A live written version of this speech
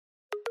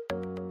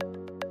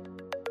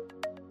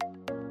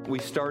We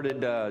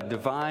started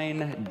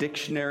Divine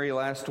Dictionary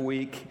last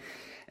week,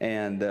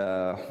 and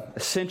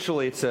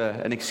essentially it's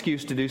an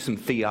excuse to do some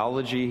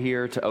theology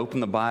here, to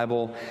open the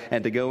Bible,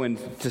 and to go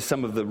into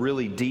some of the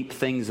really deep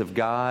things of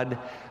God,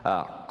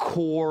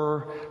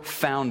 core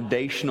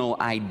foundational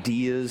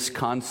ideas,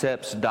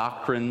 concepts,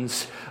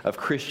 doctrines of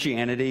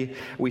Christianity.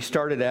 We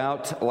started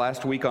out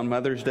last week on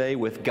Mother's Day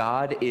with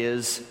God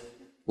is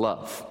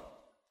love.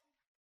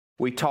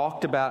 We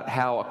talked about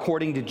how,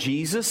 according to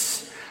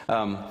Jesus,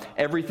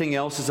 everything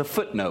else is a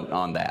footnote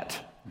on that.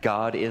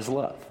 God is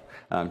love.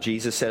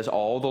 Jesus says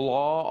all the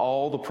law,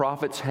 all the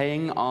prophets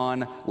hang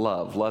on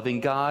love. Loving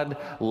God,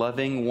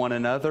 loving one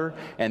another.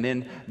 And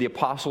then the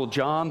Apostle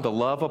John, the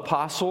love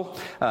apostle,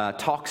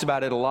 talks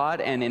about it a lot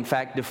and in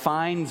fact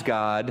defines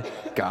God.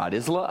 God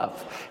is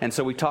love. And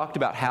so we talked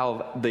about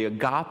how the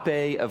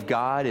agape of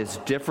God is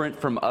different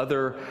from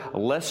other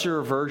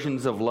lesser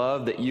versions of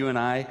love that you and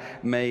I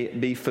may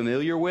be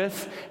familiar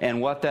with and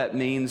what that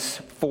means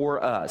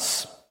for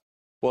us.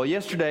 Well,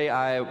 yesterday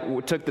I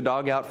took the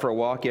dog out for a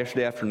walk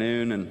yesterday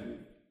afternoon,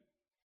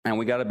 and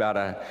we got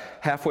about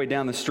halfway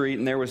down the street,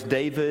 and there was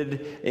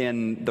David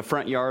in the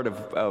front yard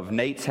of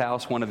Nate's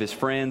house, one of his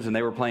friends, and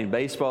they were playing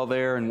baseball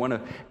there, and one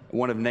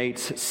of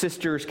Nate's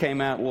sisters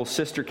came out, little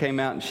sister came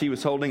out, and she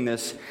was holding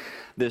this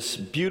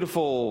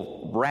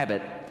beautiful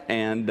rabbit,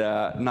 and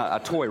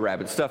not a toy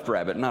rabbit, stuffed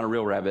rabbit, not a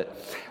real rabbit,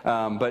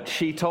 but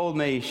she told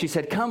me, she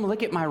said, "Come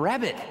look at my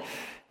rabbit."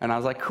 And I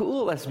was like,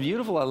 "Cool, that's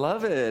beautiful, I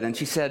love it." And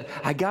she said,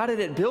 "I got it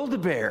at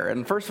Build-A-Bear."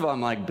 And first of all,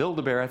 I'm like,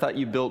 Build-A-Bear? I thought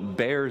you built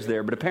bears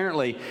there. But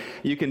apparently,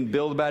 you can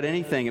build about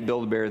anything at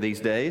Build-A-Bear these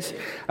days.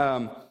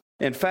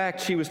 In fact,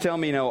 she was telling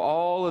me,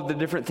 all of the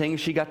different things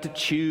she got to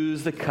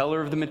choose, the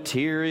color of the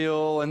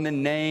material and the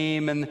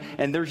name,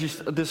 and there's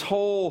just this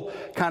whole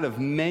kind of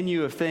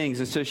menu of things.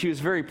 And so she was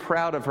very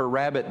proud of her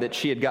rabbit that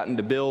she had gotten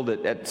to build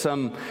at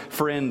some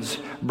friend's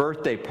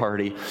birthday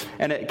party.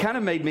 And it kind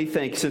of made me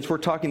think, since we're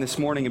talking this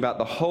morning about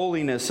the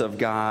holiness of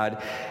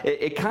God,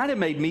 it kind of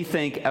made me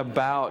think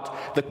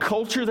about the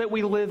culture that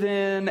we live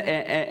in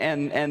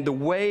and the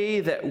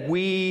way that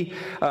we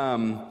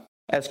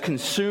as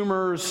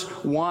consumers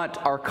want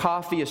our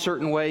coffee a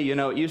certain way.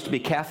 It used to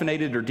be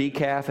caffeinated or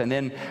decaf, and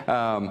then,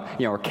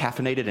 or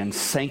caffeinated and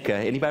Sanka.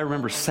 Anybody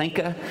remember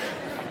Sanka?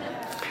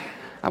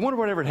 I wonder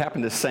whatever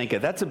happened to Sanka.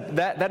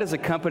 That is a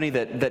company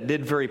that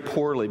did very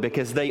poorly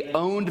because they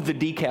owned the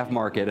decaf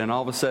market, and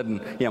all of a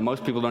sudden,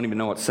 most people don't even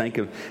know what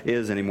Sanka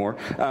is anymore.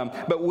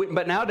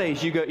 But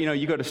nowadays, you go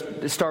to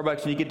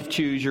Starbucks and you get to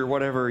choose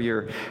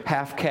your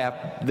half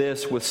cap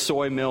this with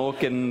soy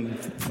milk and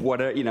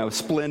whatever,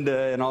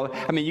 Splenda and all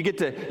that. I mean, you get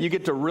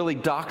to really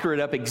doctor it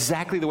up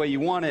exactly the way you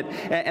want it.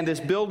 And this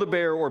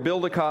Build-A-Bear or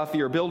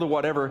Build-A-Coffee or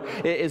Build-A-whatever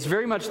is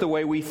very much the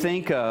way we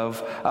think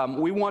of.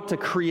 We want to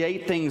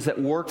create things that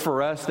work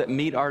for us, that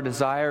meet our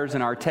desires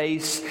and our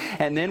tastes,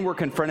 and then we're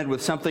confronted with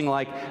something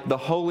like the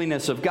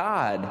holiness of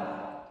God.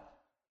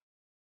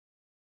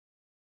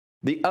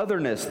 The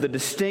otherness, the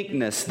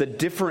distinctness, the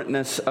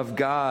differentness of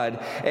God.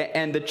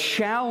 And the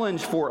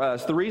challenge for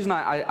us, the reason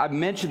I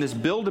mentioned this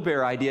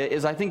Build-A-Bear idea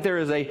is I think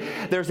there's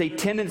a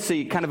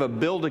tendency, kind of a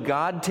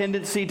build-a-God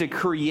tendency to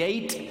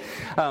create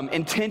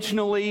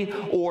intentionally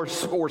or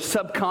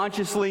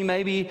subconsciously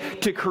maybe,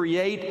 to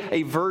create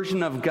a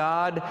version of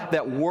God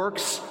that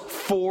works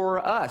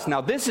for us.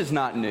 Now, this is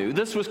not new.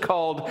 This was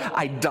called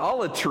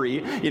idolatry,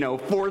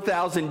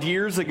 4,000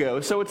 years ago.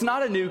 So it's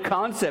not a new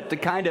concept to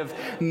kind of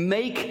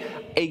make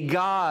a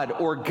God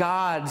or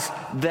gods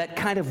that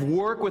kind of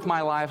work with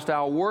my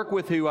lifestyle, work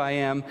with who I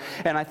am.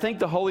 And I think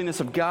the holiness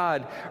of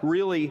God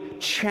really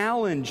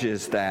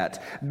challenges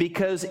that,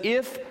 because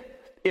if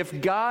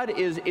God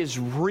is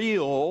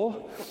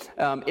real,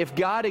 if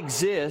God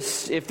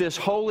exists, if this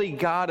holy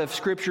God of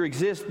Scripture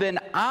exists, then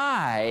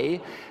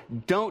I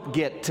don't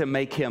get to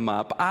make him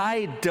up.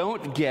 I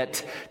don't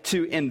get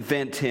to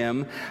invent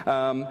him.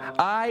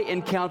 I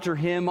encounter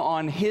him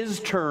on his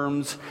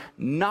terms,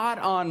 not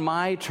on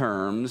my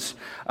terms.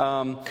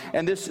 And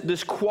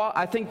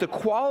I think the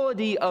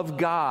quality of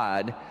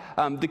God,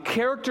 the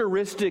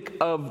characteristic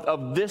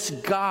of this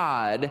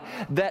God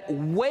that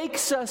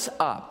wakes us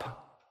up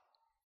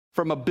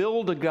from a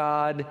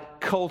build-a-God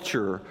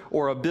culture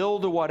or a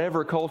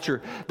build-a-whatever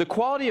culture, the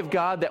quality of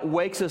God that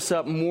wakes us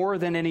up more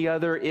than any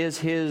other is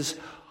his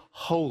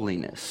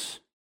holiness.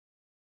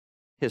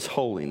 His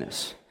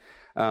holiness.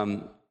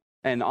 And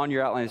on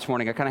your outline this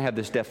morning, I kind of have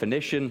this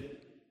definition.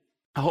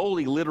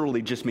 Holy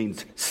literally just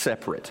means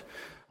separate.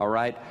 All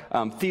right?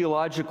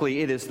 Theologically,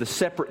 it is the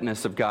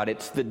separateness of God.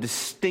 It's the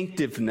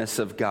distinctiveness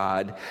of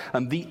God,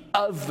 the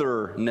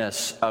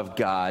otherness of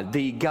God.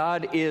 The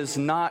God is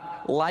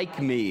not like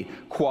me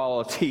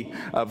quality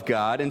of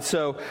God. And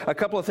so a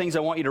couple of things I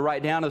want you to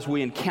write down as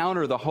we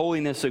encounter the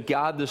holiness of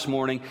God this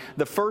morning.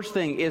 The first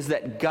thing is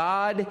that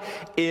God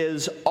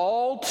is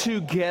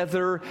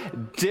altogether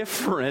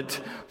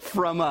different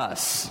from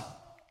us.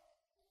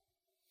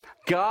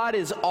 God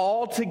is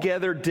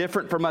altogether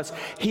different from us.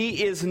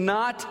 He is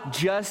not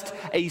just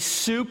a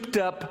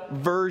souped-up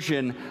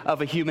version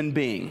of a human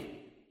being,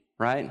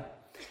 right?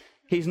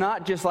 He's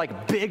not just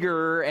like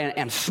bigger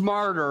and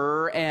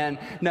smarter, and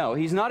no,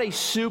 he's not a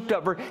souped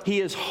up version. He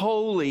is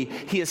holy,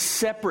 he is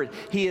separate,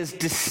 he is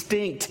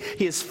distinct,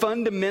 he is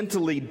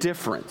fundamentally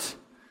different.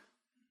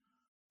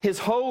 His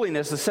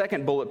holiness, the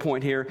second bullet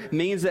point here,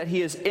 means that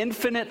he is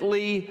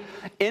infinitely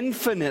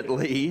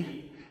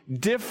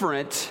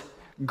different,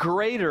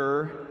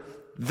 greater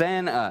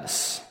than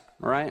us,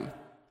 all right?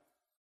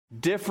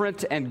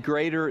 Different and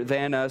greater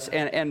than us.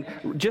 And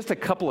just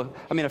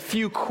a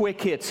few quick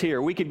hits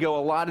here. We could go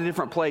a lot of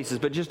different places,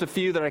 but just a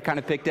few that I kind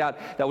of picked out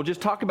that we'll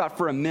just talk about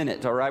for a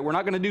minute, all right? We're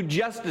not going to do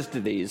justice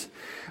to these,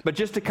 but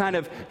just to kind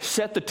of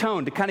set the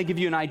tone, to kind of give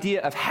you an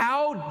idea of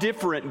how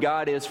different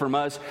God is from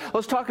us,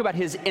 let's talk about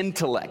his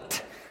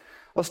intellect.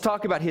 Let's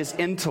talk about his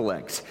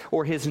intellect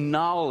or his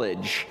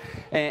knowledge.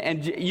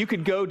 And you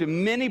could go to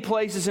many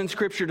places in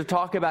Scripture to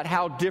talk about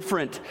how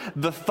different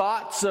the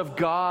thoughts of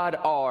God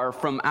are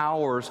from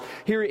ours.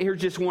 Here's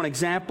just one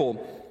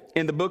example.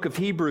 In the book of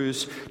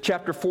Hebrews,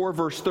 chapter 4,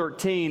 verse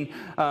 13,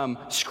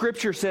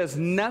 Scripture says,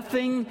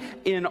 nothing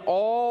in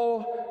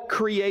all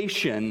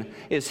creation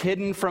is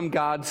hidden from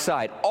God's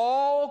sight.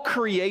 All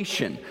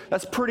creation.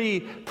 That's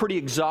pretty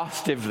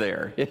exhaustive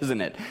there, isn't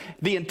it?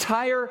 The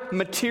entire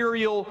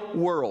material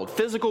world,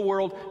 physical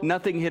world,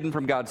 nothing hidden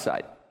from God's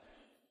sight.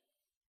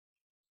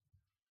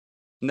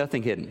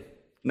 Nothing hidden.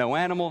 No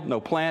animal,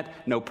 no plant,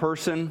 no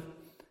person,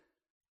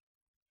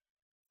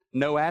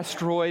 no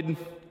asteroid,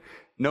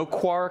 no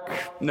quark,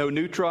 no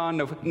neutron,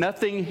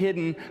 nothing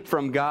hidden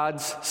from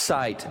God's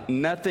sight.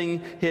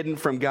 Nothing hidden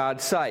from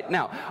God's sight.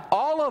 Now,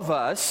 all of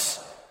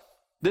us,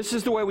 this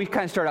is the way we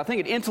kind of start out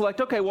thinking,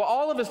 intellect. Okay, well,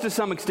 all of us to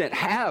some extent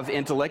have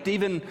intellect.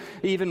 Even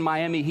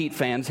Miami Heat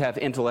fans have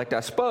intellect,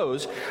 I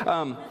suppose.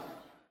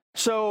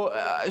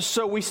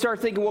 So we start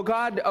thinking, well,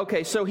 God,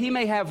 okay, so he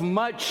may have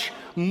much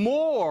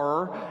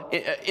more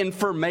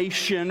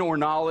information or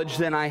knowledge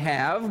than I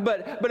have,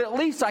 but at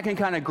least I can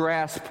kind of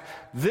grasp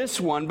this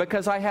one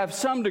because I have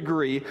some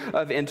degree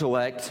of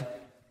intellect.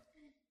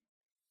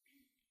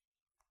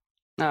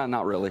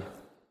 Not really.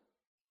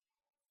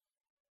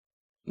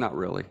 Not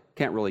really.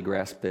 Can't really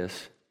grasp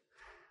this.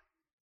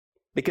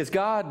 Because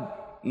God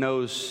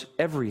knows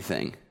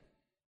everything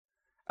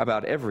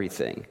about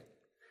everything.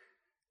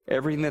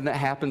 Everything that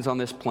happens on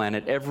this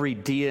planet, every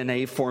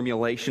DNA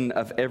formulation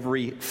of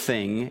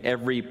everything,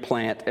 every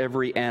plant,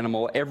 every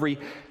animal, every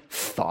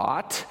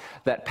thought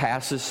that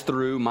passes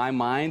through my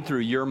mind, through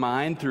your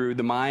mind, through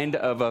the mind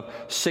of a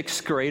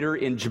sixth grader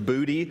in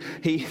Djibouti.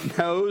 He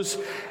knows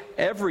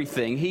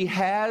everything. He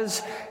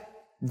has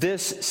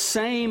this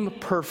same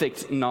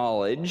perfect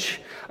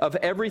knowledge of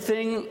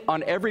everything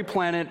on every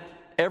planet,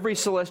 every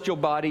celestial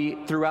body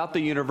throughout the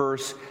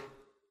universe.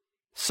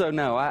 So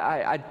no,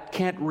 I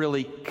can't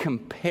really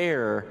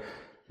compare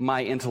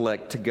my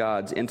intellect to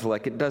God's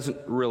intellect. It doesn't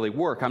really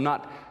work. I'm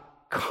not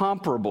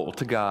comparable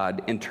to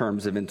God in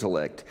terms of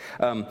intellect.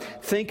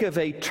 Think of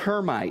a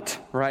termite,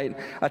 right?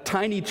 A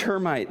tiny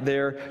termite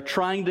there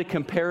trying to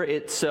compare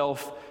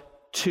itself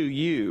to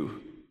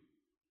you.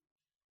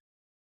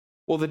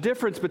 Well, the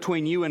difference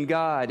between you and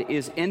God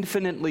is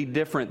infinitely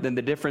different than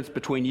the difference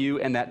between you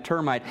and that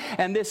termite.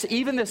 And this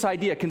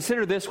idea,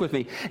 consider this with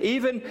me,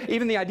 even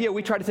the idea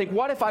we try to think,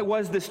 what if I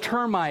was this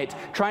termite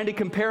trying to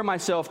compare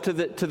myself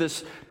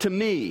to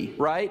me,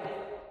 right?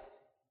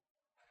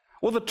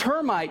 Well, the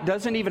termite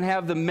doesn't even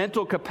have the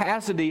mental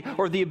capacity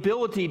or the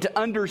ability to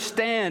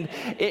understand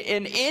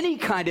in any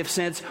kind of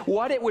sense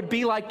what it would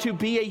be like to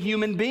be a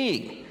human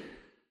being.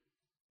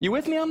 You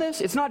with me on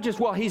this? It's not just,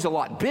 well, he's a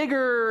lot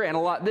bigger and a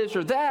lot this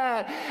or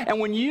that. And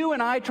when you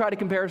and I try to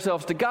compare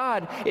ourselves to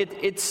God,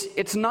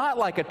 it's not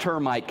like a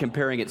termite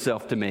comparing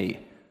itself to me.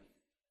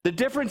 The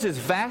difference is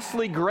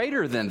vastly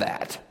greater than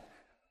that.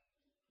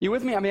 You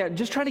with me? I mean,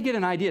 just trying to get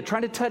an idea,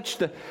 trying to touch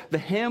the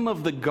hem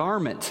of the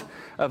garment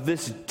of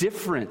this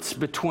difference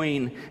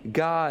between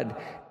God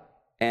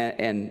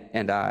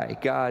and I,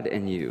 God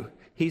and you.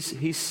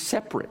 He's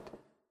separate.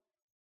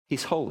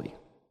 He's holy.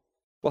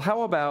 Well,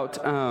 how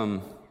about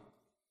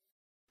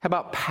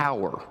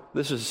power?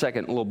 This is the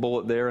second little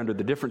bullet there under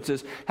the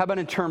differences. How about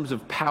in terms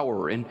of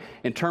power, in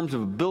terms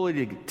of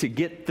ability to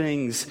get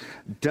things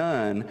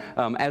done?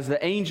 As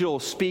the angel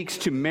speaks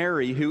to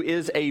Mary, who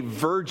is a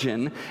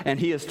virgin, and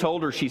he has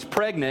told her she's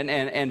pregnant,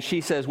 and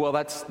she says, well,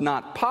 that's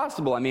not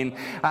possible. I mean,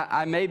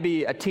 I may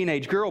be a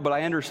teenage girl, but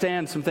I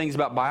understand some things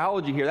about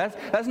biology here.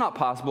 That's not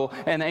possible.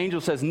 And the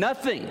angel says,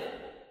 nothing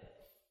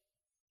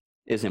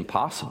is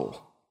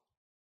impossible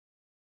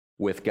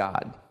with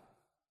God.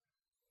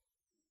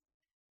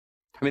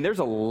 I mean, there's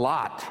a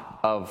lot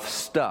of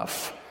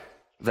stuff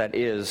that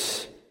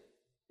is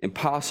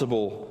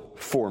impossible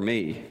for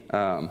me.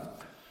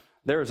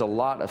 There's a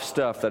lot of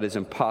stuff that is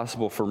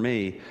impossible for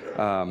me.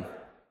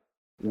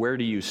 Where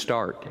do you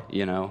start,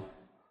 you know?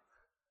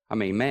 I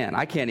mean, man,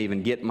 I can't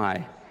even get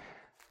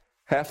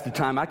half the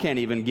time I can't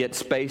even get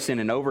space in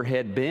an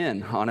overhead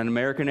bin on an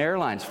American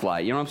Airlines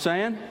flight. You know what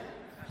I'm saying?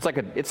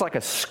 It's like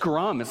a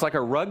scrum. It's like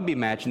a rugby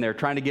match in there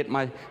trying to get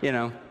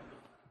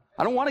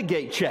I don't want to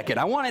gate check it.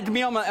 I want it to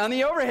be on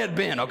the overhead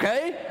bin,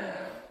 okay?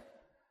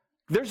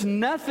 There's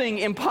nothing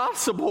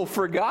impossible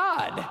for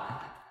God.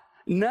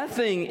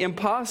 Nothing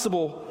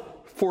impossible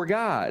for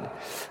God.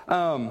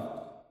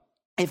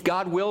 If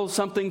God wills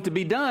something to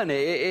be done,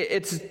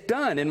 it's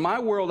done. In my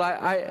world,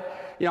 I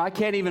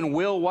can't even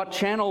will what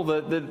channel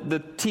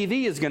the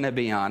TV is going to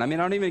be on. I mean,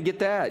 I don't even get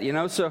that,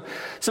 So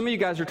some of you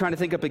guys are trying to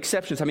think up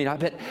exceptions. I mean, I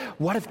bet,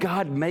 what if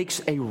God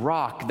makes a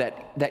rock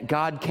that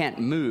God can't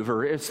move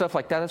or stuff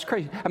like that? That's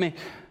crazy. I mean,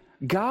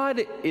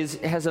 God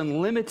has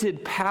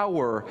unlimited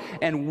power,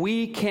 and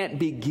we can't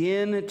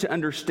begin to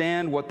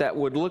understand what that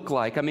would look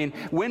like. I mean,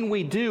 when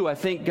we do, I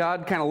think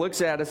God kind of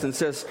looks at us and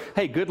says,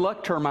 hey, good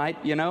luck,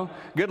 termite,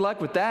 Good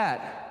luck with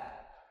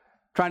that.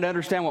 Trying to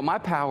understand what my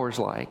power's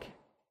like.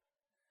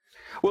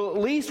 Well, at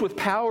least with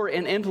power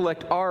and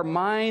intellect, our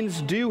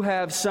minds do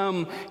have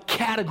some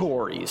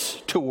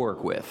categories to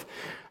work with.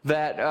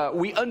 That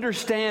we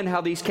understand how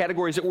these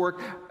categories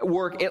work,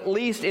 at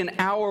least in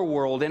our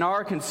world, in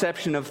our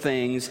conception of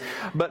things.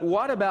 But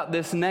what about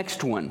this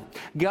next one?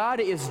 God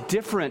is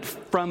different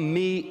from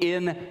me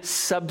in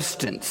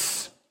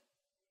substance.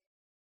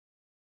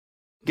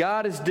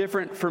 God is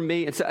different from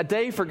me. It's a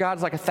day for God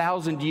is like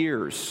 1,000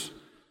 years.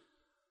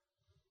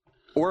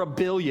 Or 1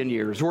 billion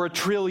years, or 1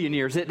 trillion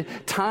years.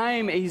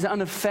 Time, he's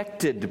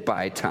unaffected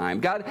by time.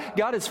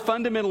 God is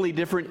fundamentally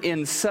different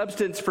in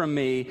substance from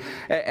me,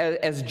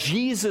 as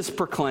Jesus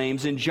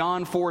proclaims in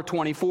John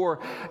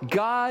 4:24.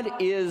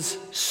 God is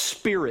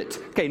spirit.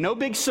 Okay, no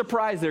big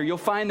surprise there. You'll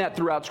find that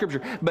throughout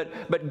Scripture.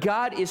 But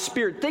God is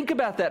spirit. Think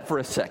about that for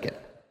a second.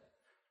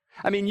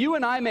 I mean, you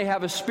and I may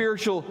have a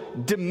spiritual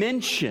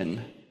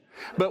dimension,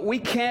 but we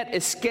can't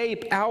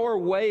escape our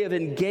way of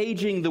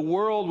engaging the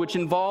world, which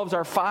involves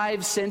our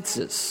 5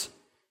 senses.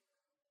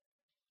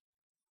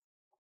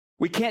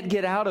 We can't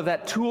get out of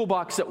that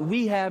toolbox that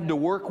we have to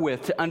work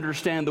with to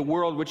understand the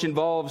world, which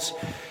involves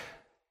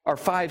our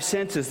 5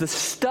 senses. The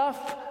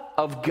stuff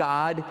of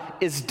God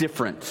is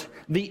different.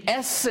 The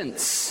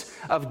essence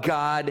of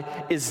God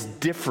is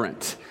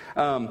different.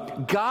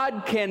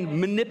 God can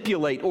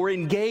manipulate or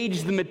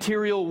engage the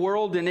material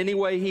world in any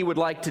way he would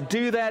like to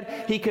do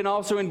that. He can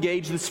also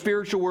engage the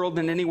spiritual world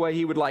in any way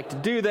he would like to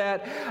do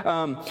that.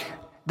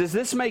 Does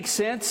this make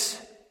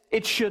sense?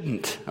 It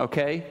shouldn't,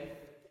 okay?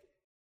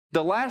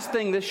 The last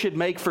thing this should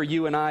make for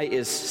you and I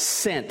is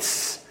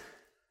sense.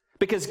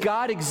 Because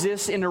God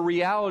exists in a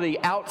reality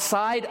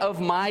outside of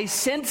my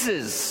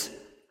senses.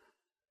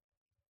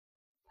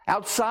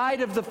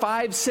 Outside of the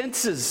 5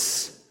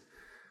 senses.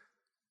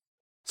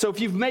 So if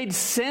you've made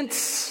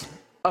sense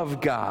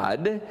of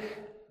God,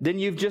 then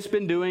you've just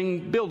been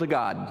doing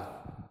Build-A-God.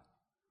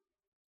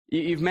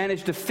 You've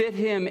managed to fit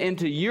him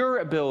into your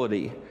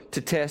ability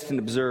to test and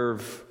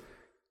observe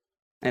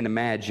and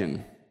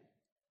imagine.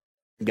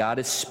 God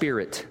is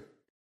spirit.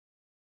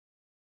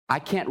 I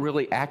can't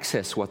really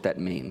access what that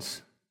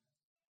means.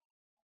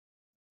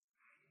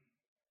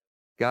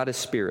 God is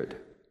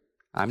spirit.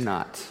 I'm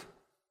not.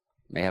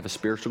 May have a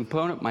spiritual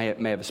component,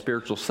 may have a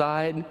spiritual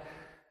side,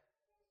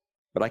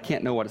 but I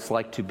can't know what it's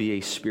like to be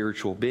a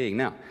spiritual being.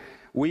 Now,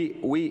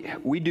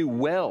 we do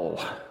well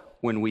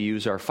when we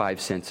use our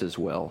 5 senses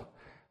well.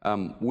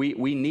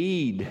 We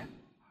need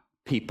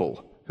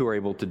people who are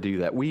able to do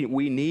that.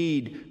 We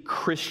need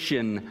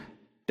Christian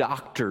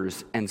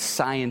doctors and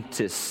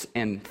scientists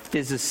and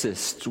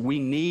physicists. We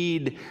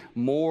need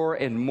more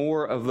and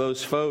more of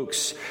those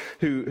folks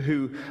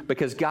who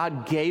because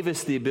God gave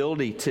us the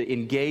ability to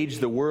engage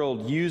the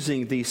world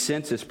using these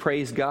senses.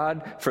 Praise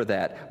God for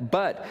that.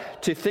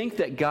 But to think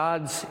that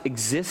God's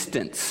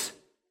existence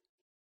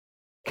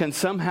can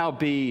somehow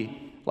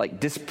be like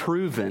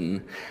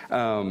disproven,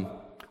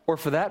 or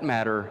for that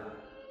matter,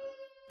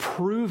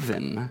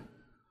 proven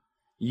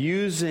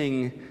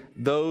using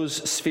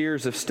those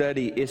spheres of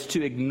study is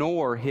to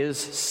ignore his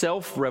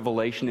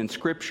self-revelation in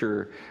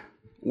Scripture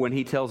when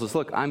he tells us,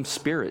 look, I'm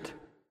spirit.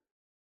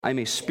 I'm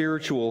a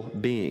spiritual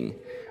being.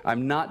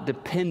 I'm not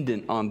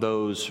dependent on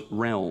those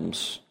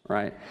realms,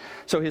 right?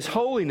 So his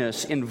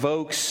holiness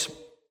invokes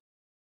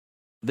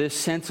this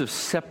sense of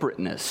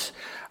separateness,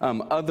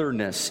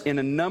 otherness in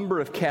a number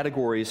of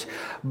categories.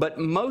 But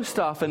most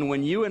often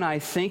when you and I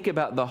think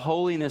about the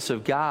holiness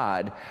of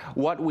God,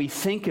 what we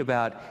think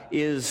about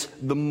is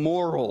the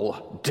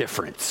moral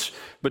difference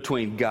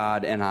between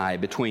God and I,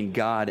 between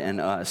God and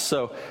us.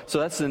 So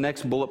that's the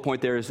next bullet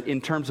point there, is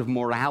in terms of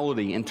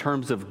morality, in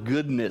terms of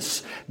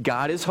goodness.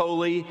 God is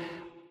holy,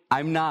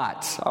 I'm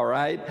not, all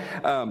right?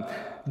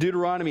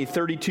 Deuteronomy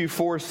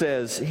 32:4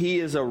 says,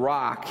 he is a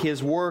rock,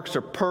 his works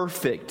are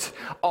perfect,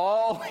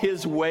 all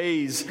his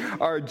ways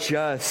are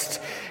just.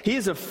 He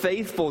is a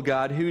faithful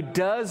God who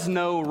does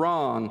no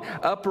wrong,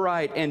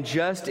 upright and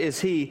just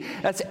is he.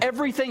 That's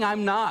everything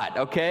I'm not,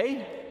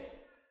 okay?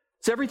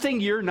 It's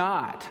everything you're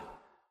not.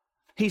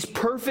 He's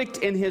perfect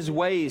in his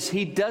ways.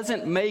 He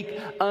doesn't make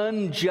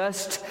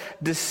unjust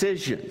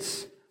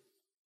decisions.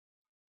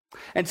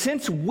 And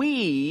since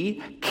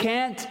we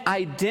can't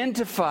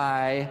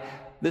identify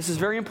this is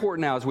very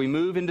important now as we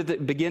move into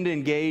begin to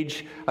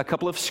engage a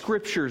couple of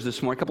scriptures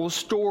this morning, a couple of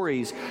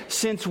stories.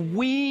 Since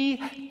we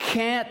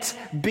can't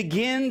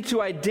begin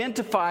to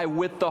identify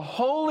with the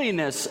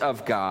holiness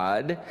of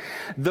God,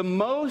 the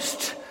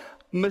most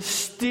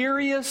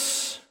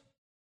mysterious,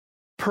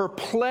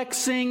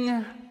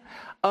 perplexing,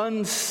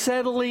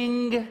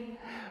 unsettling,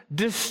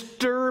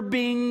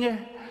 disturbing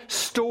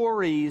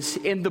stories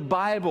in the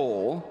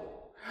Bible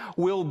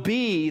will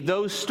be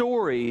those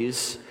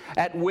stories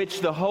at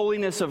which the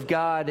holiness of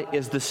God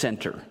is the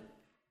center.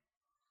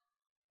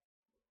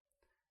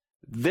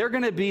 They're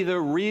going to be the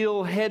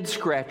real head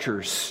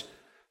scratchers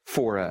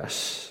for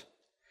us.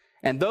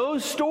 And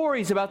those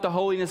stories about the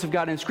holiness of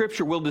God in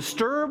Scripture will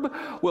disturb,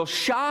 will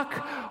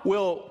shock,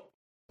 will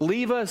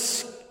leave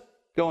us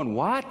going,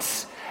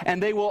 what?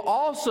 And they will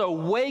also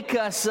wake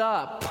us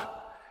up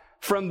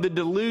from the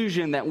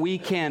delusion that we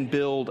can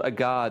build a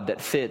God that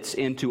fits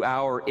into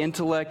our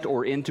intellect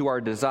or into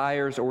our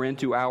desires or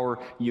into our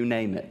you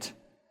name it.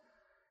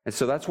 And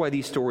so that's why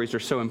these stories are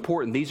so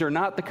important. These are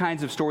not the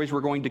kinds of stories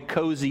we're going to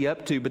cozy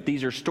up to, but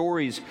these are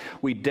stories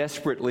we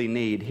desperately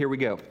need. Here we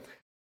go.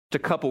 A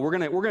couple. We're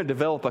going to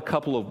develop a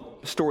couple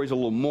of stories a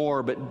little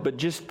more, but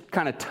just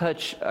kind of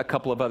touch a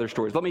couple of other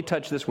stories. Let me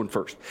touch this one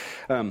first.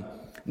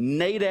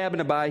 Nadab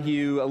and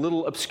Abihu, a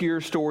little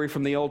obscure story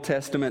from the Old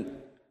Testament.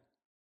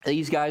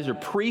 These guys are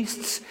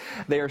priests.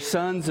 They are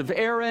sons of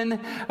Aaron.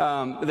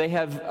 They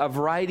have a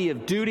variety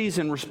of duties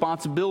and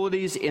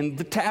responsibilities in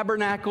the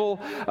tabernacle.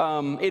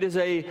 It is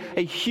a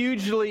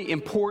hugely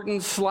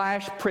important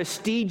 /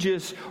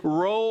 prestigious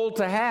role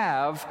to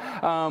have,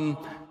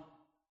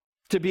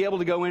 to be able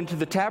to go into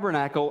the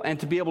tabernacle and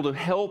to be able to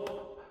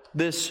help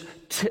this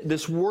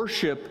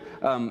worship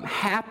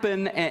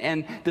happen,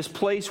 and this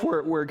place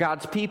where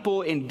God's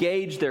people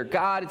engage their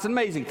God. It's an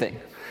amazing thing.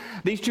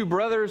 These two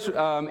brothers,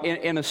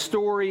 in a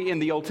story in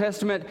the Old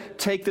Testament,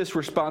 take this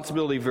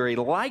responsibility very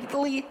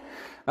lightly.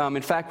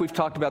 In fact, we've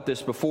talked about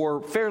this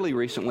before fairly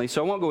recently,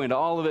 so I won't go into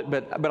all of it,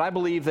 but I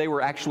believe they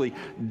were actually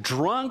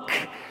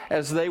drunk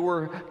as they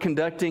were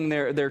conducting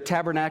their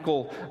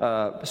tabernacle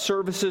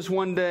services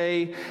one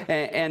day.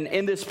 And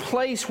in this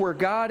place where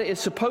God is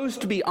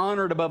supposed to be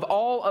honored above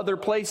all other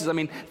places, I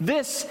mean,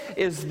 this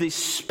is the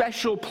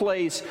special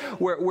place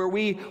where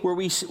we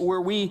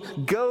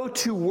go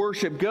to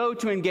worship, go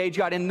to engage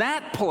God. In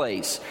that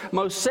place,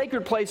 most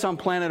sacred place on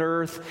planet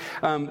Earth,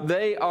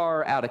 they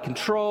are out of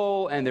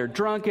control, and they're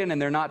drunken,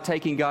 and they're not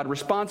taking God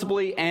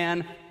responsibly,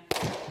 and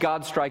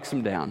God strikes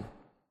them down.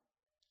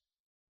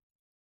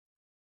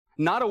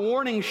 Not a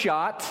warning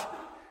shot,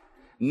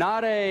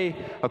 not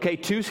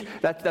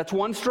that's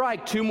one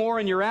strike, 2 more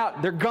and you're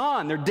out. They're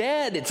gone, they're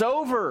dead, it's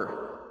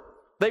over.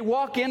 They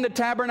walk in the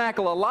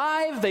tabernacle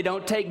alive, they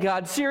don't take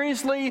God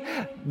seriously,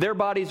 their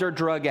bodies are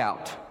drug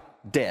out,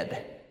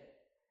 dead.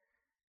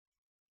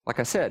 Like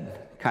I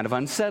said, kind of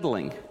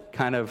unsettling,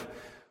 I don't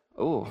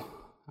know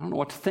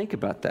what to think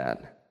about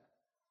that.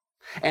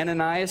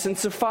 Ananias and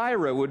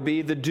Sapphira would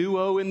be the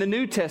duo in the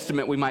New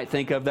Testament we might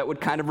think of that would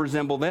kind of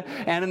resemble that.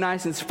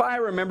 Ananias and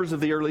Sapphira, members of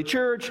the early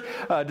church,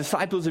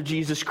 disciples of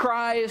Jesus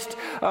Christ.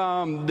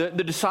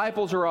 The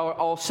disciples are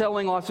all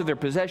selling lots of their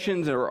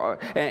possessions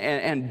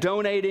and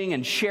donating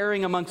and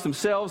sharing amongst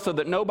themselves so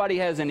that nobody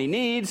has any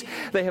needs.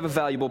 They have a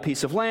valuable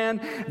piece of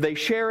land. They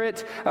share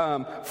it.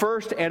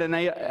 First,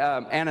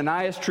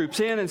 Ananias troops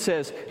in and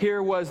says,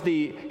 here's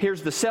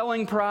the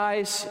selling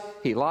price.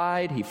 He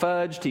lied. He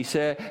fudged.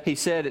 He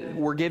said,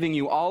 we're giving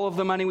you all of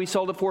the money we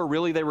sold it for.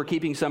 Really, they were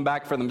keeping some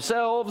back for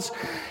themselves.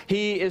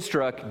 He is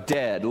struck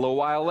dead. A little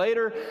while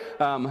later,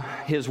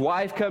 his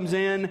wife comes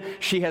in.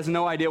 She has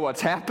no idea what's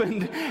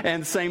happened.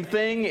 And same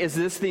thing, is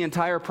this the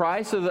entire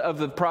price of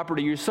the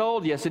property you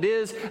sold? Yes, it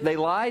is. They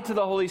lie to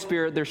the Holy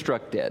Spirit. They're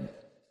struck dead.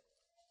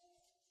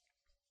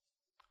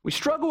 We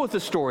struggle with a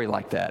story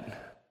like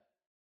that.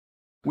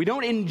 We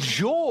don't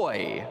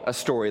enjoy a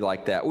story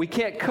like that. We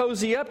can't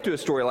cozy up to a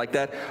story like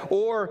that.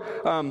 Or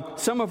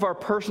some of our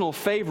personal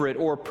favorite,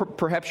 or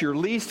perhaps your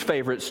least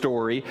favorite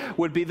story,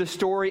 would be the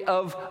story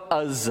of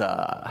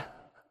Uzzah.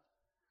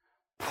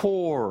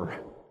 Poor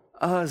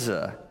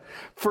Uzzah.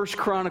 1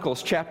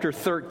 Chronicles chapter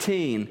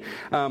 13.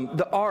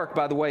 The ark,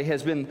 by the way,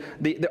 has been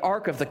the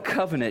Ark of the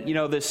Covenant. You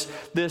know,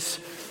 this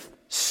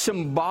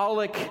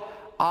symbolic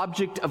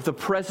object of the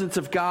presence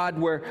of God,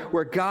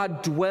 where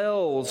God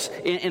dwells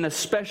in a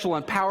special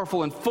and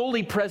powerful and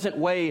fully present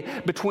way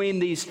between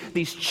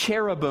these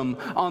cherubim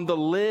on the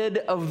lid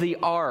of the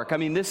ark. I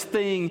mean, this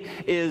thing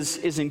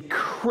is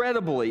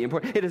incredibly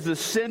important. It is the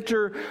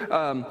center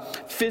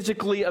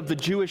physically of the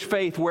Jewish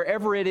faith.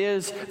 Wherever it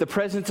is, the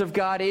presence of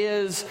God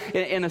is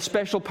in a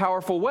special,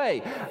 powerful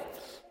way.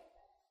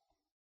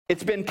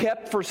 It's been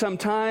kept for some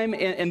time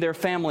in their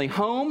family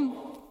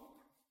home.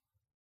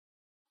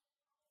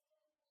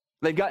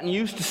 They've gotten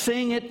used to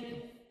seeing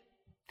it.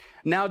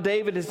 Now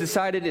David has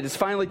decided it is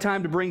finally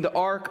time to bring the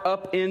ark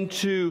up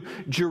into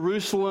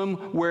Jerusalem,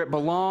 where it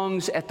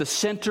belongs, at the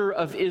center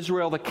of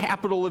Israel, the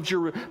capital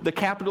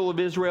of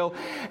Israel.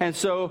 And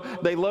so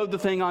they load the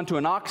thing onto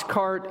an ox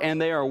cart, and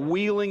they are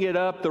wheeling it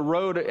up the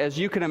road. As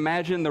you can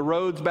imagine, the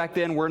roads back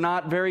then were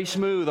not very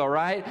smooth, all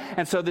right?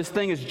 And so this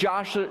thing is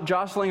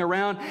jostling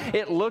around.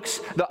 It looks,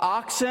 the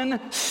oxen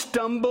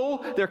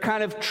stumble. They're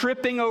kind of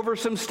tripping over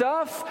some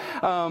stuff.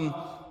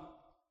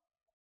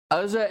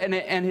 Uzzah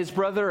and his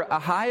brother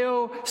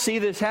Ahio see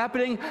this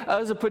happening.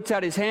 Uzzah puts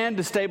out his hand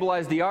to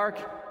stabilize the ark.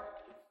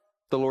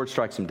 The Lord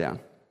strikes him down.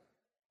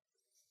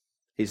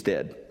 He's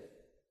dead.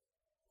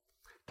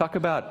 Talk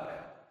about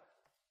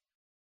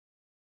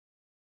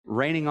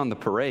raining on the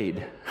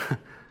parade. I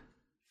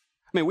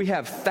mean, we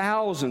have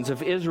thousands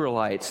of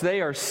Israelites.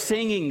 They are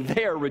singing.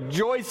 They are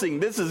rejoicing.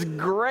 This is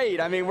great.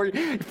 I mean, we're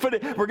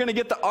going to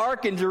get the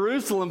ark in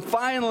Jerusalem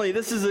finally.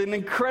 This is an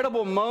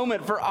incredible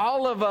moment for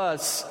all of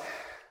us.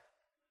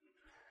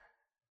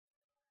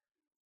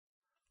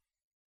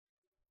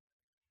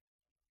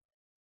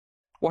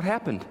 What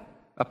happened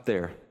up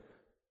there?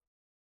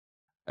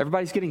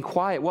 Everybody's getting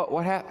quiet.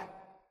 What happened?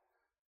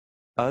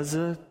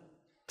 Uzzah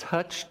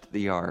touched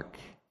the ark,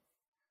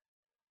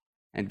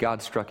 and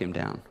God struck him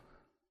down.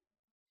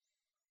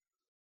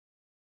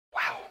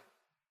 Wow.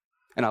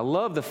 And I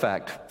love the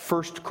fact,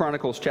 1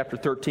 Chronicles chapter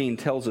 13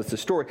 tells us the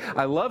story.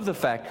 I love the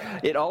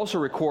fact it also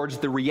records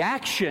the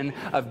reaction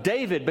of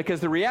David,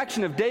 because the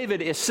reaction of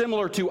David is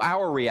similar to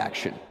our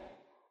reaction.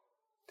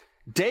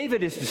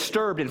 David is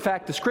disturbed. In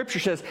fact, the scripture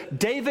says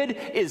David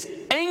is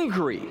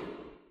angry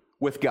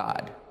with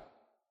God.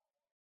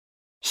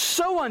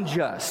 So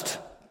unjust.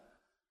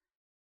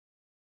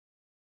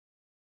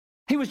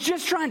 He was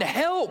just trying to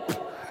help.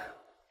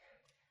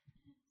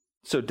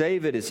 So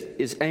David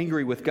is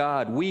angry with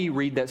God. We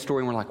read that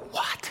story and we're like,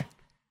 what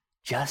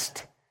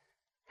just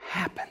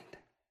happened?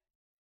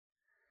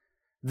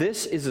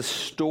 This is a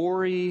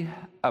story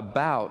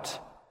about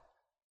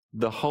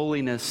the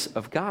holiness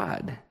of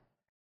God.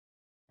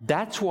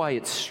 That's why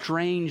it's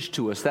strange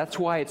to us. That's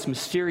why it's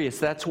mysterious.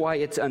 That's why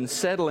it's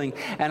unsettling.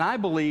 And I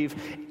believe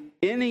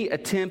any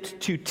attempt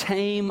to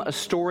tame a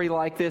story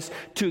like this,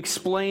 to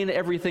explain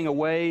everything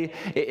away,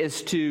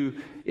 is to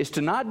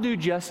not do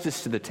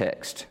justice to the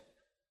text.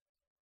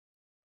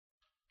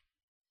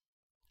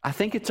 I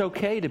think it's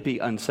okay to be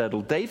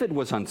unsettled. David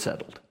was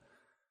unsettled.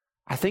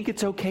 I think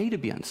it's okay to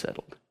be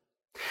unsettled.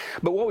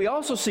 But what we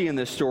also see in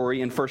this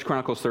story in 1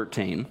 Chronicles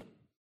 13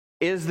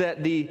 is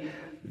that the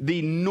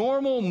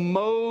normal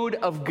mode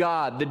of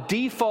God, the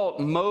default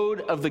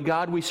mode of the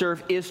God we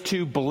serve, is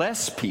to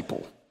bless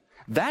people.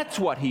 That's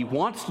what he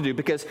wants to do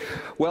because,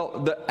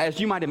 well, as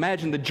you might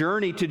imagine, the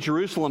journey to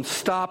Jerusalem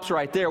stops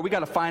right there. We got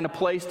to find a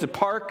place to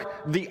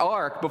park the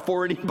ark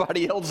before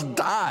anybody else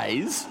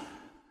dies.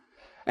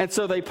 And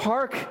so they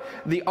park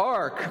the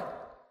ark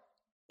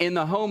in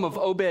the home of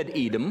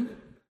Obed-Edom,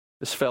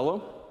 this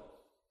fellow.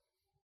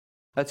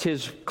 That's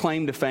his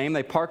claim to fame.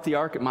 They park the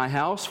ark at my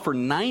house for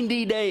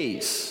 90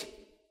 days.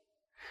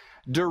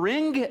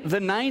 During the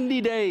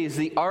 90 days,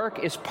 the ark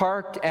is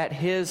parked at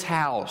his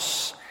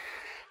house.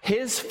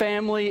 His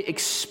family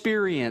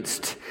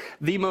experienced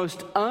the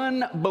most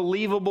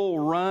unbelievable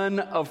run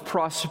of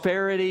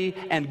prosperity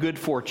and good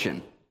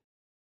fortune.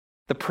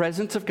 The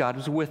presence of God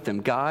was with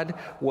them. God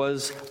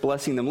was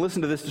blessing them.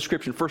 Listen to this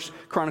description, 1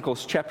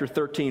 Chronicles chapter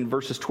 13,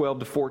 verses 12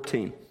 to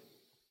 14.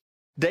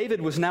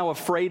 David was now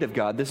afraid of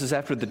God. This is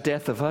after the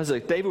death of Uzzah.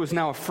 David was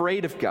now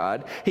afraid of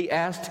God. He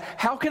asked,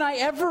 how can I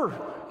ever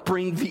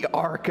bring the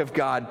ark of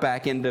God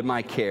back into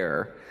my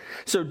care?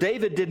 So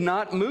David did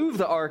not move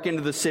the ark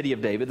into the city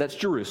of David, that's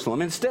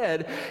Jerusalem.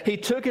 Instead, he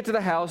took it to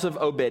the house of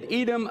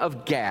Obed-Edom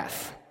of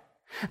Gath.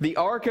 The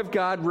ark of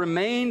God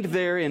remained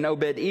there in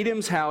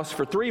Obed-Edom's house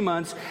for 3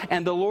 months,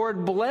 and the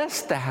Lord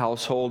blessed the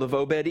household of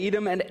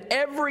Obed-Edom and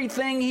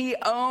everything he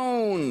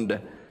owned.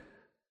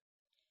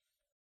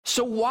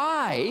 So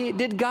why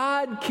did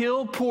God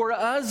kill poor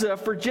Uzzah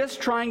for just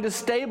trying to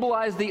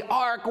stabilize the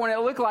ark when it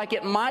looked like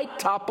it might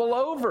topple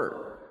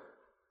over?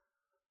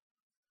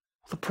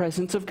 The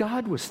presence of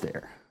God was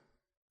there.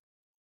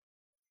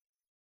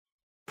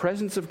 The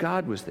presence of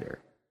God was there.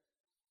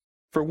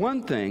 For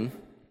one thing,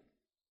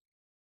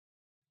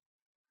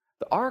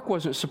 the ark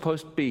wasn't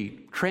supposed to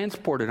be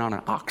transported on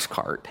an ox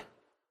cart.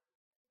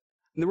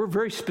 And there were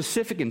very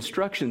specific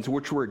instructions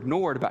which were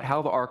ignored about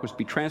how the ark was to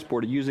be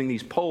transported using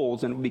these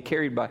poles, and it would be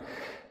carried by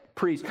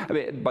priests,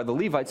 by the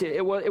Levites.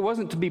 It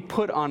wasn't to be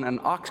put on an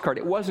ox cart.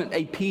 It wasn't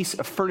a piece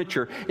of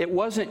furniture. It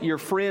wasn't your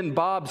friend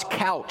Bob's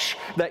couch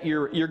that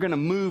you're going to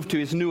move to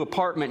his new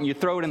apartment and you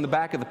throw it in the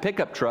back of the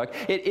pickup truck.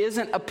 It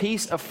isn't a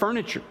piece of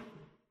furniture.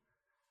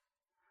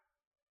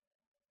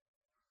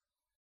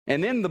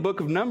 And then the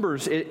book of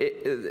Numbers,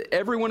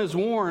 everyone is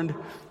warned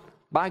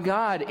by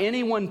God,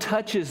 anyone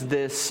touches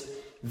this,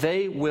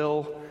 they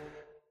will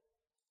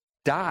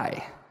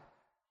die.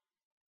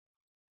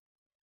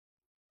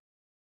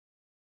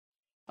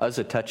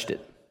 Uzzah touched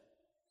it.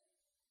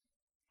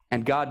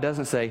 And God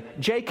doesn't say,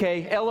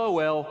 JK,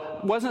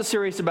 LOL, wasn't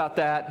serious about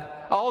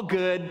that. all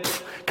good.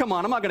 Come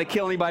on, I'm not going to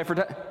kill anybody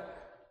for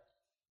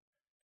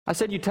I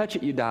said, you touch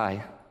it, you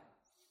die.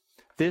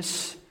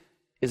 This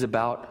is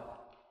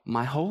about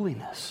my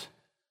holiness.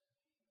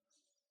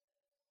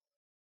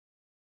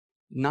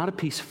 Not a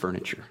piece of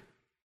furniture.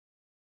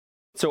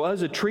 So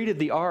Uzzah treated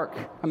the ark.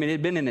 I mean, it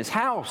had been in his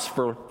house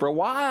for a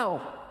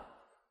while.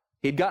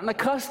 He'd gotten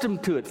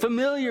accustomed to it,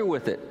 familiar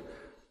with it.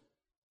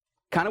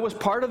 Kind of was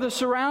part of the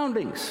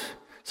surroundings.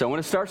 So when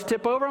it starts to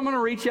tip over, I'm going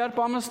to reach out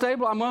on the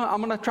stable. I'm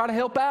going to try to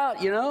help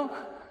out, you know.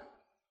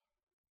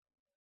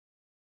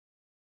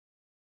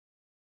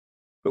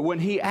 But when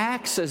he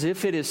acts as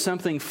if it is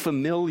something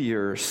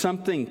familiar,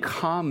 something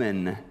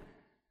common,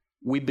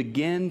 we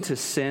begin to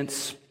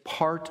sense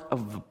part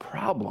of the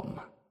problem,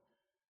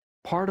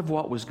 part of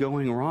what was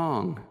going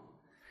wrong.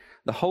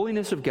 The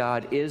holiness of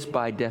God is,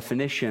 by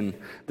definition,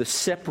 the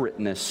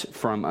separateness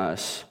from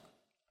us.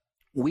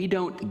 We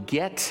don't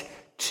get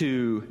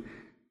to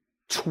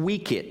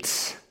tweak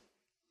it.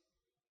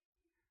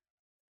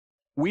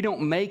 We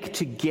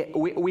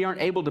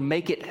aren't able to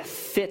make it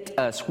fit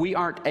us. We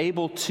aren't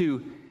able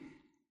to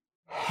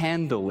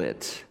handle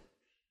it,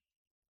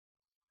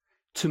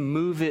 to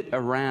move it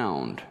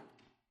around.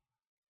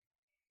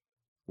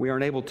 We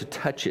aren't able to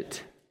touch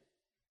it.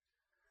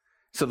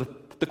 So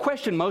the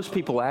question most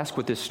people ask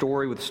with this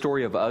story, with the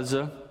story of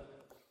Uzzah,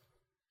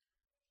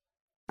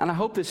 and I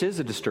hope this is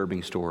a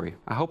disturbing story.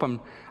 I hope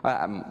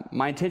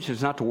my intention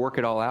is not to work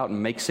it all out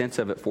and make sense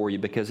of it for you,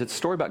 because it's a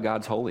story about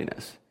God's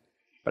holiness,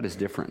 about His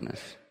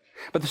differentness.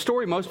 But the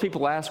story most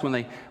people ask when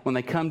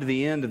they come to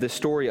the end of this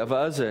story of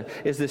Uzzah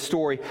is this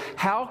story: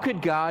 how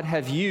could God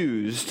have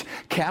used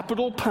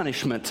capital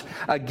punishment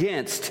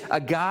against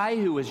a guy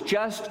who was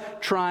just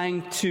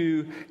trying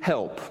to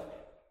help?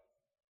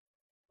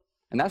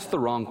 And that's the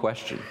wrong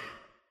question.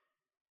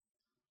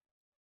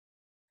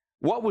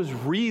 What was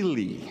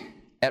really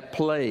at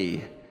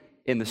play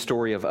in the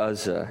story of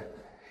Uzzah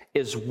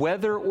is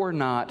whether or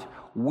not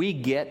we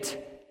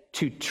get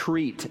to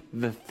treat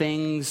the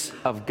things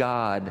of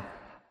God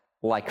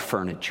like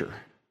furniture,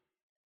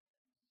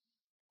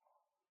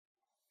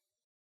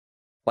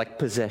 like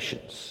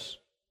possessions,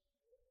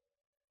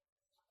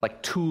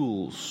 like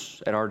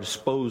tools at our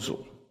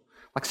disposal.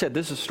 Like I said,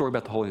 this is a story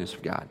about the holiness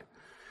of God.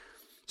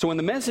 So when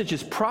the message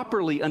is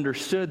properly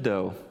understood,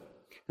 though,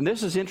 and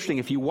this is interesting,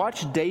 if you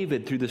watch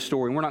David through the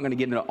story, and we're not going to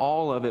get into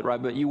all of it,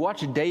 right, but you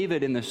watch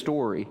David in the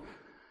story,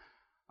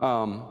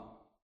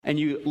 and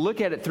you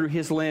look at it through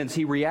his lens,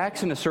 he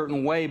reacts in a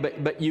certain way,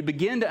 but you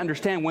begin to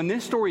understand when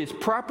this story is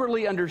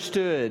properly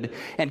understood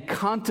and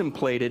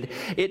contemplated,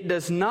 it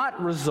does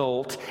not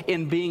result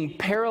in being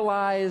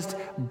paralyzed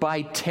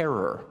by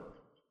terror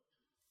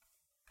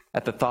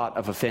at the thought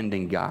of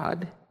offending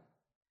God.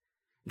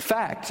 In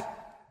fact,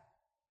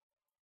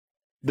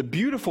 the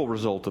beautiful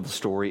result of the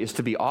story is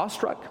to be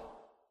awestruck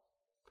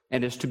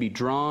and is to be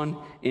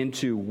drawn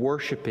into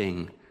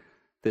worshiping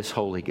this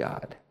holy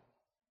God.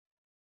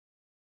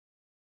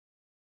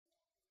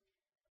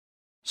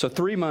 So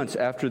 3 months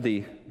after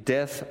the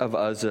death of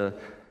Uzzah,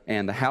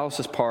 and the house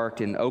is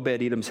parked in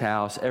Obed-Edom's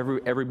house,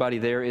 everybody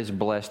there is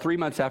blessed. 3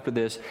 months after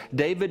this,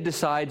 David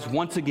decides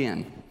once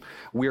again,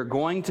 we are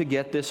going to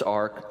get this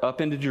ark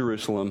up into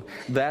Jerusalem.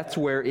 That's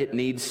where it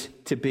needs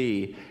to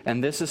be.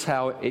 And this is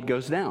how it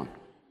goes down.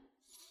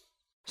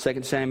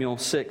 2 Samuel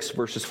 6,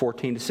 verses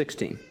 14 to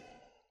 16.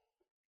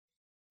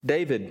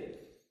 David,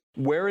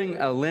 wearing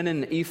a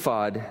linen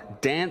ephod,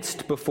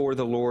 danced before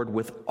the Lord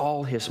with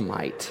all his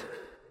might,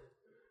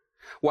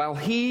 while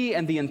he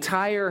and the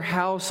entire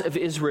house of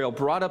Israel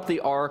brought up the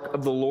ark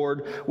of the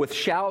Lord with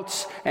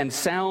shouts and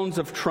sounds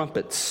of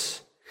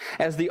trumpets.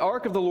 As the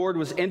ark of the Lord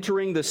was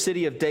entering the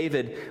city of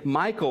David,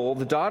 Michal,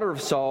 the daughter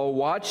of Saul,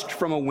 watched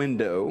from a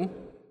window.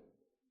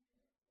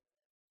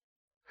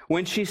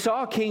 When she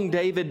saw King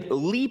David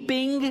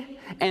leaping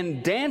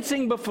and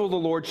dancing before the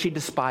Lord, she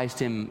despised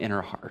him in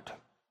her heart.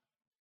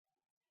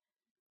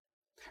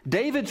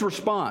 David's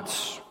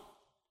response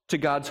to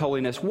God's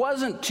holiness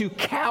wasn't to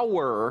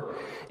cower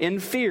in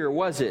fear,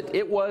 was it?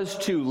 It was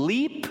to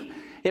leap.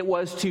 It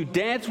was to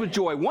dance with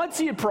joy. Once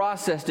he had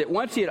processed it,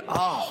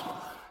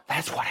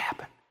 that's what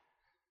happened.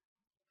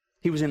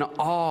 He was in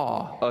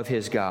awe of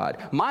his God.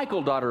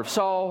 Michal, daughter of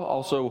Saul,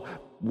 also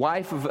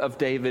wife of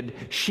David,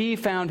 she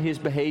found his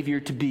behavior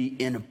to be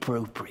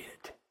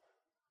inappropriate,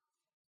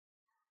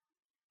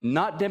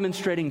 not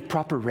demonstrating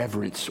proper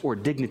reverence or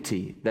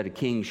dignity that a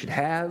king should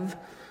have.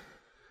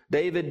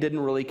 David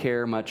didn't really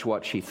care much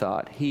what she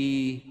thought.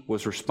 He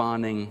was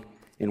responding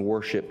in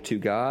worship to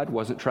God,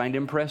 wasn't trying to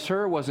impress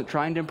her, wasn't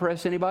trying to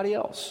impress anybody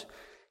else.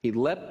 He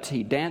leapt,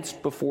 he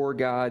danced before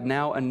God.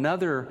 Now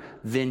another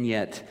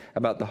vignette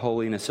about the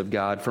holiness of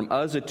God. From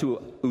Uzzah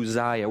to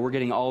Uzziah. We're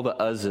getting all the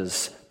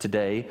Uzzahs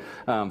today.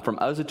 From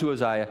Uzzah to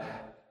Uzziah,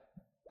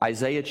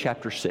 Isaiah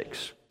chapter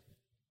 6.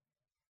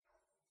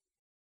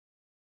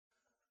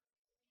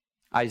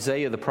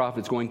 Isaiah the prophet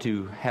is going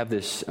to have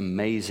this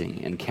amazing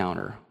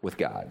encounter with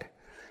God.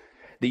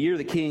 The year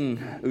that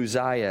King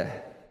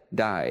Uzziah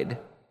died,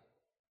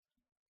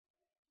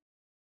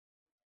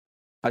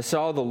 I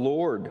saw the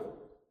Lord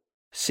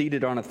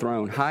seated on a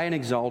throne, high and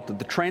exalted.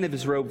 The train of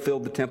his robe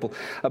filled the temple.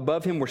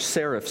 Above him were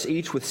seraphs,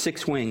 each with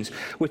 6 wings.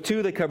 With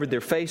 2 they covered their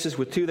faces,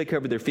 with 2 they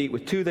covered their feet,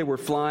 with 2 they were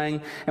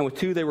flying, and with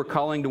 2 they were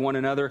calling to one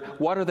another.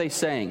 What are they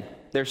saying?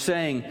 They're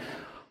saying,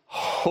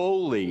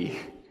 Holy,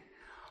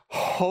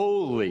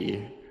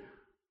 holy,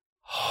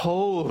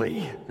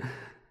 holy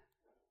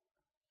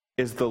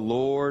is the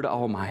Lord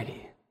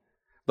Almighty.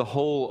 The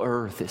whole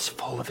earth is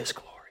full of his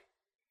glory.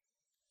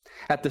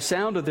 At the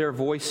sound of their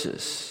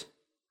voices,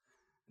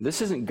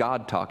 this isn't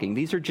God talking.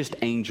 These are just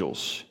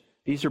angels.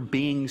 These are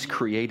beings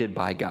created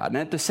by God. And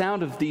at the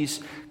sound of these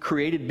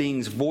created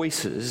beings'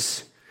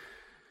 voices,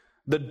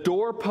 the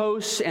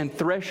doorposts and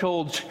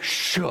thresholds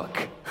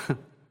shook,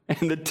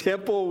 and the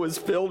temple was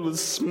filled with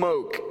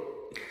smoke.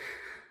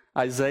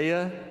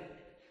 Isaiah,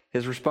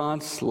 his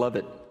response, love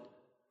it.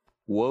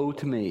 Woe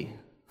to me,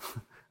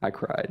 I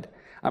cried.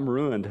 I'm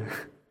ruined.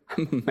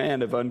 I'm a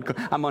man of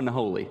I'm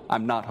unholy.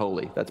 I'm not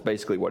holy. That's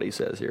basically what he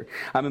says here.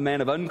 I'm a man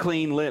of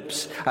unclean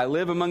lips. I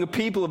live among a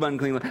people of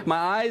unclean lips. My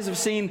eyes have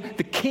seen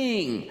the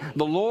King,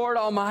 the Lord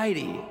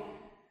Almighty.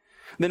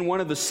 Then one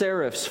of the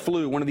seraphs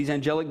flew, one of these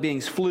angelic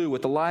beings flew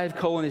with a live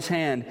coal in his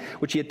hand,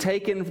 which he had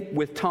taken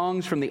with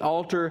tongs from the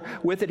altar.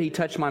 With it he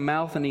touched my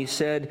mouth, and he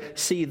said,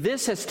 See,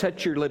 this has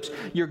touched your lips.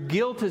 Your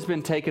guilt has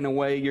been taken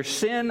away, your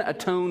sin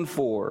atoned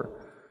for.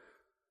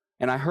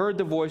 And I heard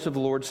the voice of the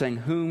Lord saying,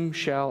 Whom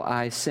shall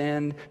I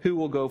send? Who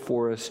will go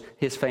for us?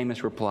 His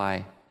famous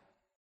reply,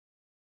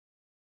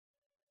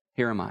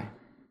 Here am I.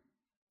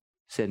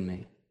 Send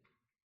me.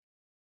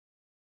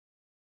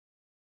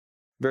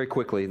 Very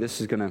quickly,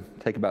 this is going to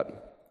take about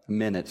a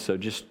minute, so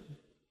just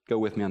go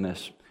with me on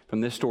this.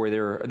 From this story,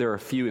 there are a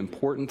few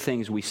important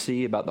things we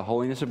see about the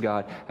holiness of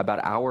God, about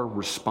our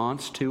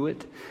response to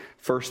it.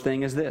 First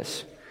thing is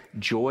this: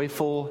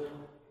 joyful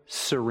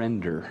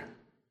surrender.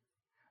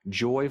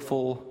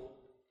 Joyful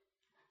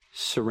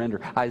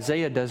surrender.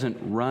 Isaiah doesn't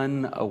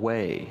run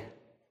away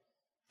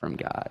from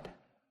God.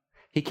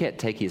 He can't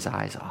take his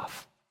eyes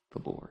off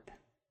the Lord.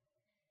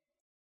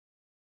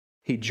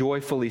 He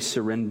joyfully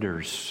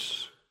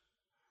surrenders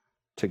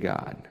to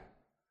God,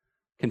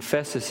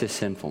 confesses his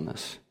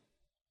sinfulness,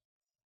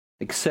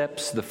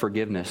 accepts the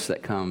forgiveness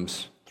that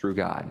comes through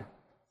God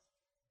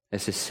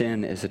as his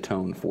sin is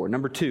atoned for.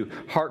 Number 2,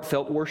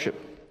 heartfelt worship.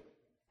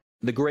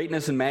 The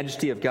greatness and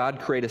majesty of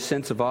God create a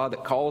sense of awe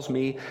that calls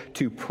me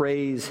to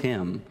praise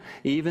him.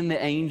 Even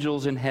the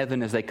angels in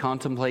heaven, as they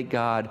contemplate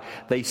God,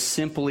 they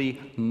simply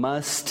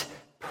must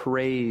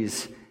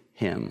praise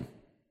him.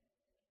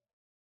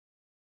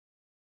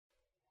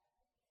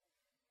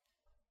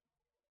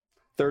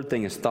 Third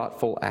thing is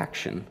thoughtful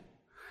action.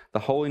 The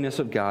holiness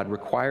of God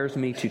requires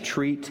me to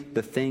treat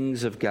the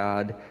things of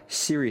God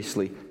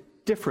seriously,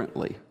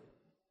 differently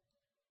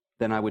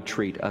than I would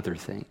treat other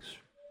things.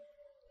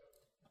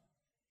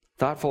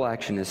 Thoughtful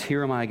action is,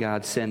 Here am I,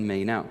 God, send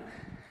me. Now,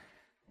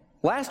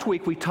 last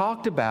week we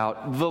talked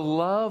about the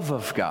love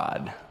of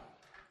God.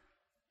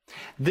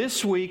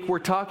 This week we're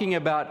talking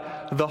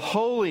about the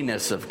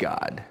holiness of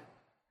God.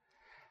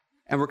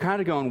 And we're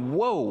kind of going,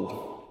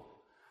 whoa,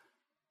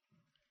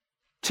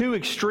 2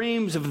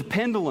 extremes of the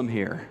pendulum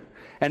here.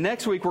 And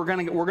next week we're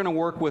going to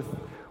work with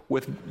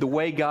the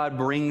way God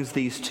brings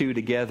these 2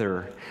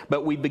 together.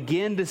 But we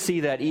begin to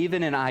see that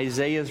even in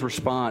Isaiah's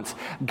response.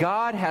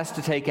 God has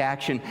to take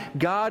action.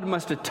 God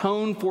must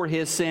atone for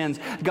his sins.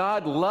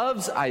 God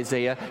loves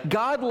Isaiah.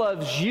 God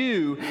loves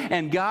you.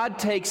 And God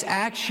takes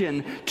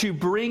action to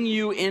bring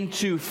you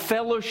into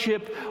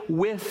fellowship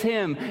with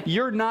him.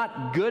 You're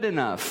not good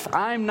enough.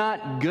 I'm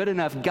not good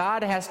enough.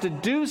 God has to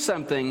do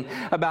something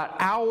about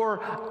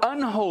our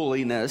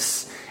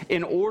unholiness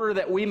in order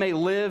that we may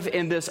live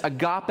in this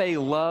agape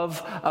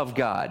love of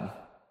God.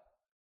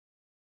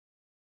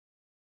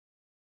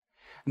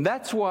 And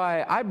that's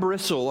why I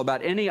bristle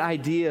about any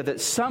idea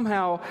that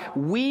somehow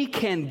we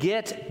can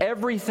get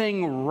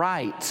everything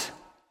right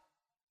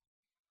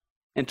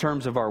in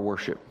terms of our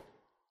worship.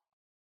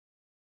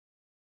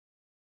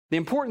 The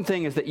important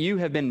thing is that you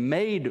have been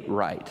made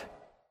right,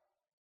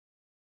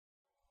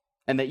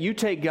 and that you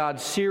take God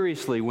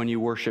seriously when you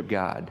worship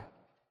God.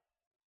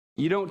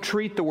 You don't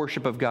treat the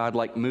worship of God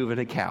like moving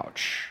a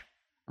couch,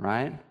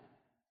 right?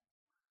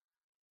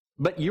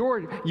 But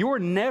you're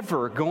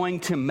never going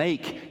to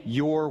make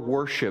your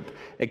worship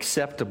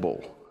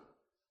acceptable.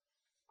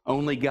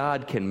 Only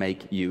God can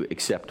make you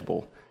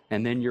acceptable,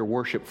 and then your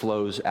worship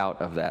flows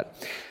out of that.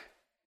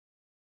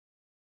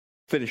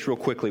 Finish real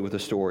quickly with a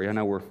story. I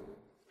know we're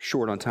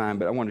short on time,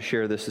 but I want to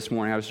share this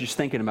morning. I was just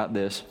thinking about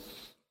this.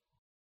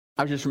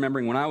 I was just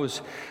remembering when I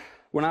was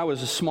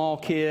a small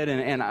kid,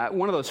 and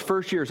one of those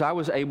first years, I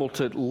was able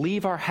to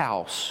leave our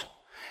house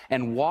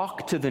and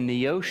walk to the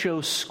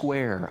Neosho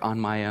Square on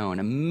my own.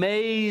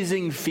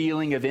 Amazing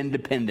feeling of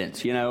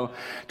independence, to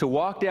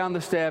walk down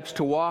the steps,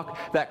 to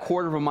walk that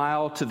quarter of a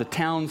mile to the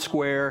town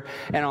square.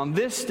 And on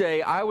this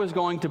day, I was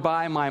going to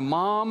buy my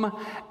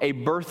mom a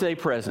birthday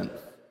present.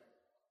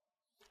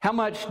 How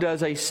much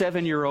does a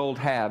 7-year-old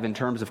have in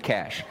terms of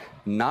cash?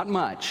 Not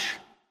much.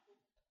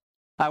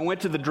 I went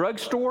to the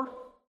drugstore,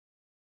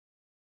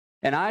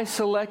 and I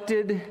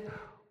selected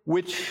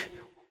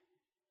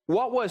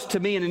what was to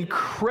me an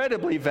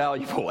incredibly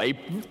valuable, a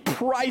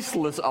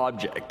priceless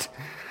object.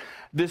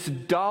 This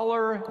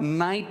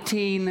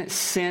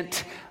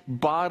 $1.19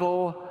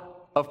 bottle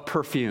of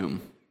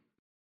perfume.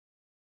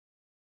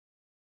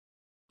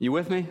 You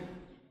with me?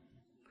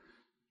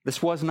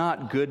 This was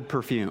not good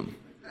perfume.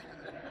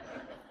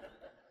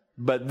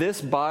 But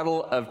this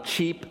bottle of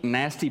cheap,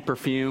 nasty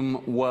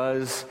perfume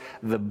was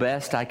the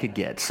best I could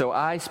get. So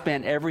I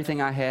spent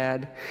everything I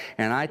had,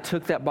 and I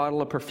took that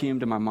bottle of perfume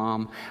to my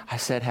mom. I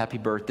said, "Happy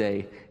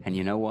birthday." And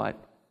you know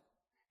what?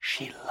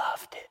 She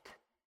loved it.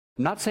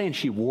 I'm not saying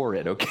she wore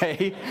it,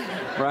 okay?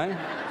 Right?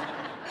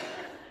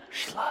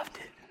 She loved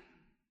it.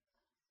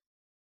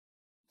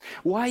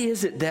 Why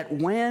is it that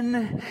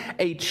when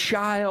a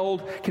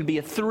child can be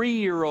a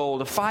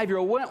 3-year-old, a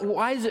 5-year-old,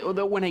 why is it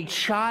that when a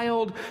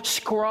child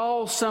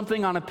scrawls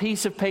something on a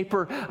piece of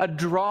paper, a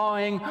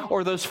drawing,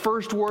 or those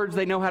first words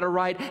they know how to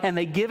write, and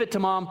they give it to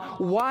mom,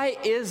 why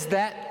is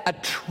that a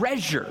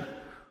treasure?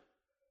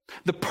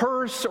 The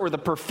purse or the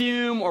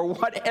perfume or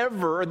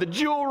whatever, or the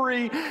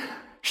jewelry,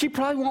 she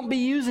probably won't be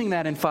using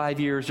that in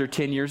 5 years or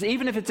 10 years,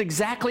 even if it's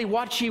exactly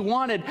what she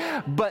wanted.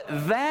 But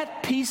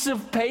that piece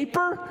of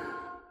paper,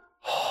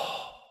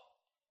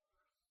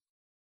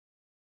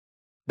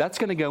 that's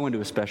going to go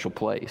into a special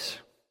place.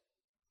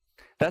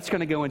 That's going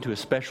to go into a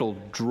special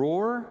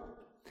drawer,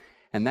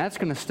 and that's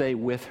going to stay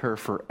with her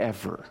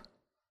forever.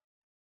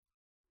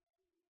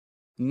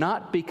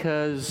 Not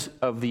because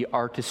of the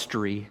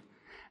artistry,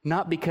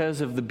 not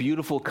because of the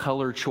beautiful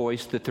color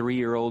choice the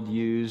 3-year-old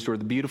used or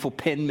the beautiful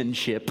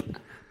penmanship,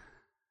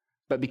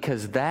 but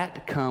because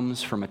that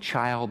comes from a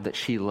child that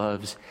she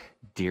loves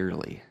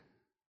dearly.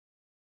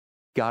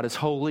 God is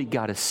holy,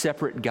 God is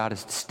separate, God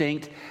is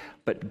distinct,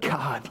 but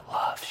God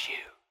loves you.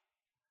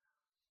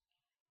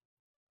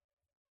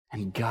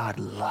 And God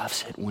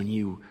loves it when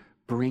you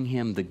bring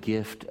Him the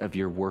gift of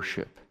your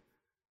worship.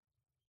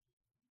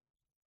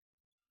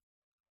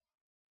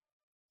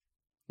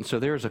 And so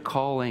there is a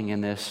calling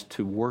in this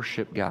to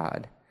worship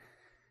God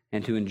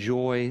and to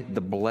enjoy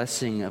the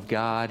blessing of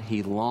God.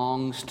 He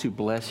longs to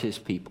bless His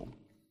people.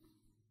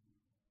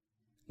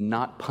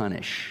 Not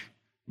punish,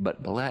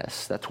 but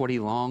bless. That's what He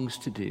longs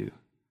to do.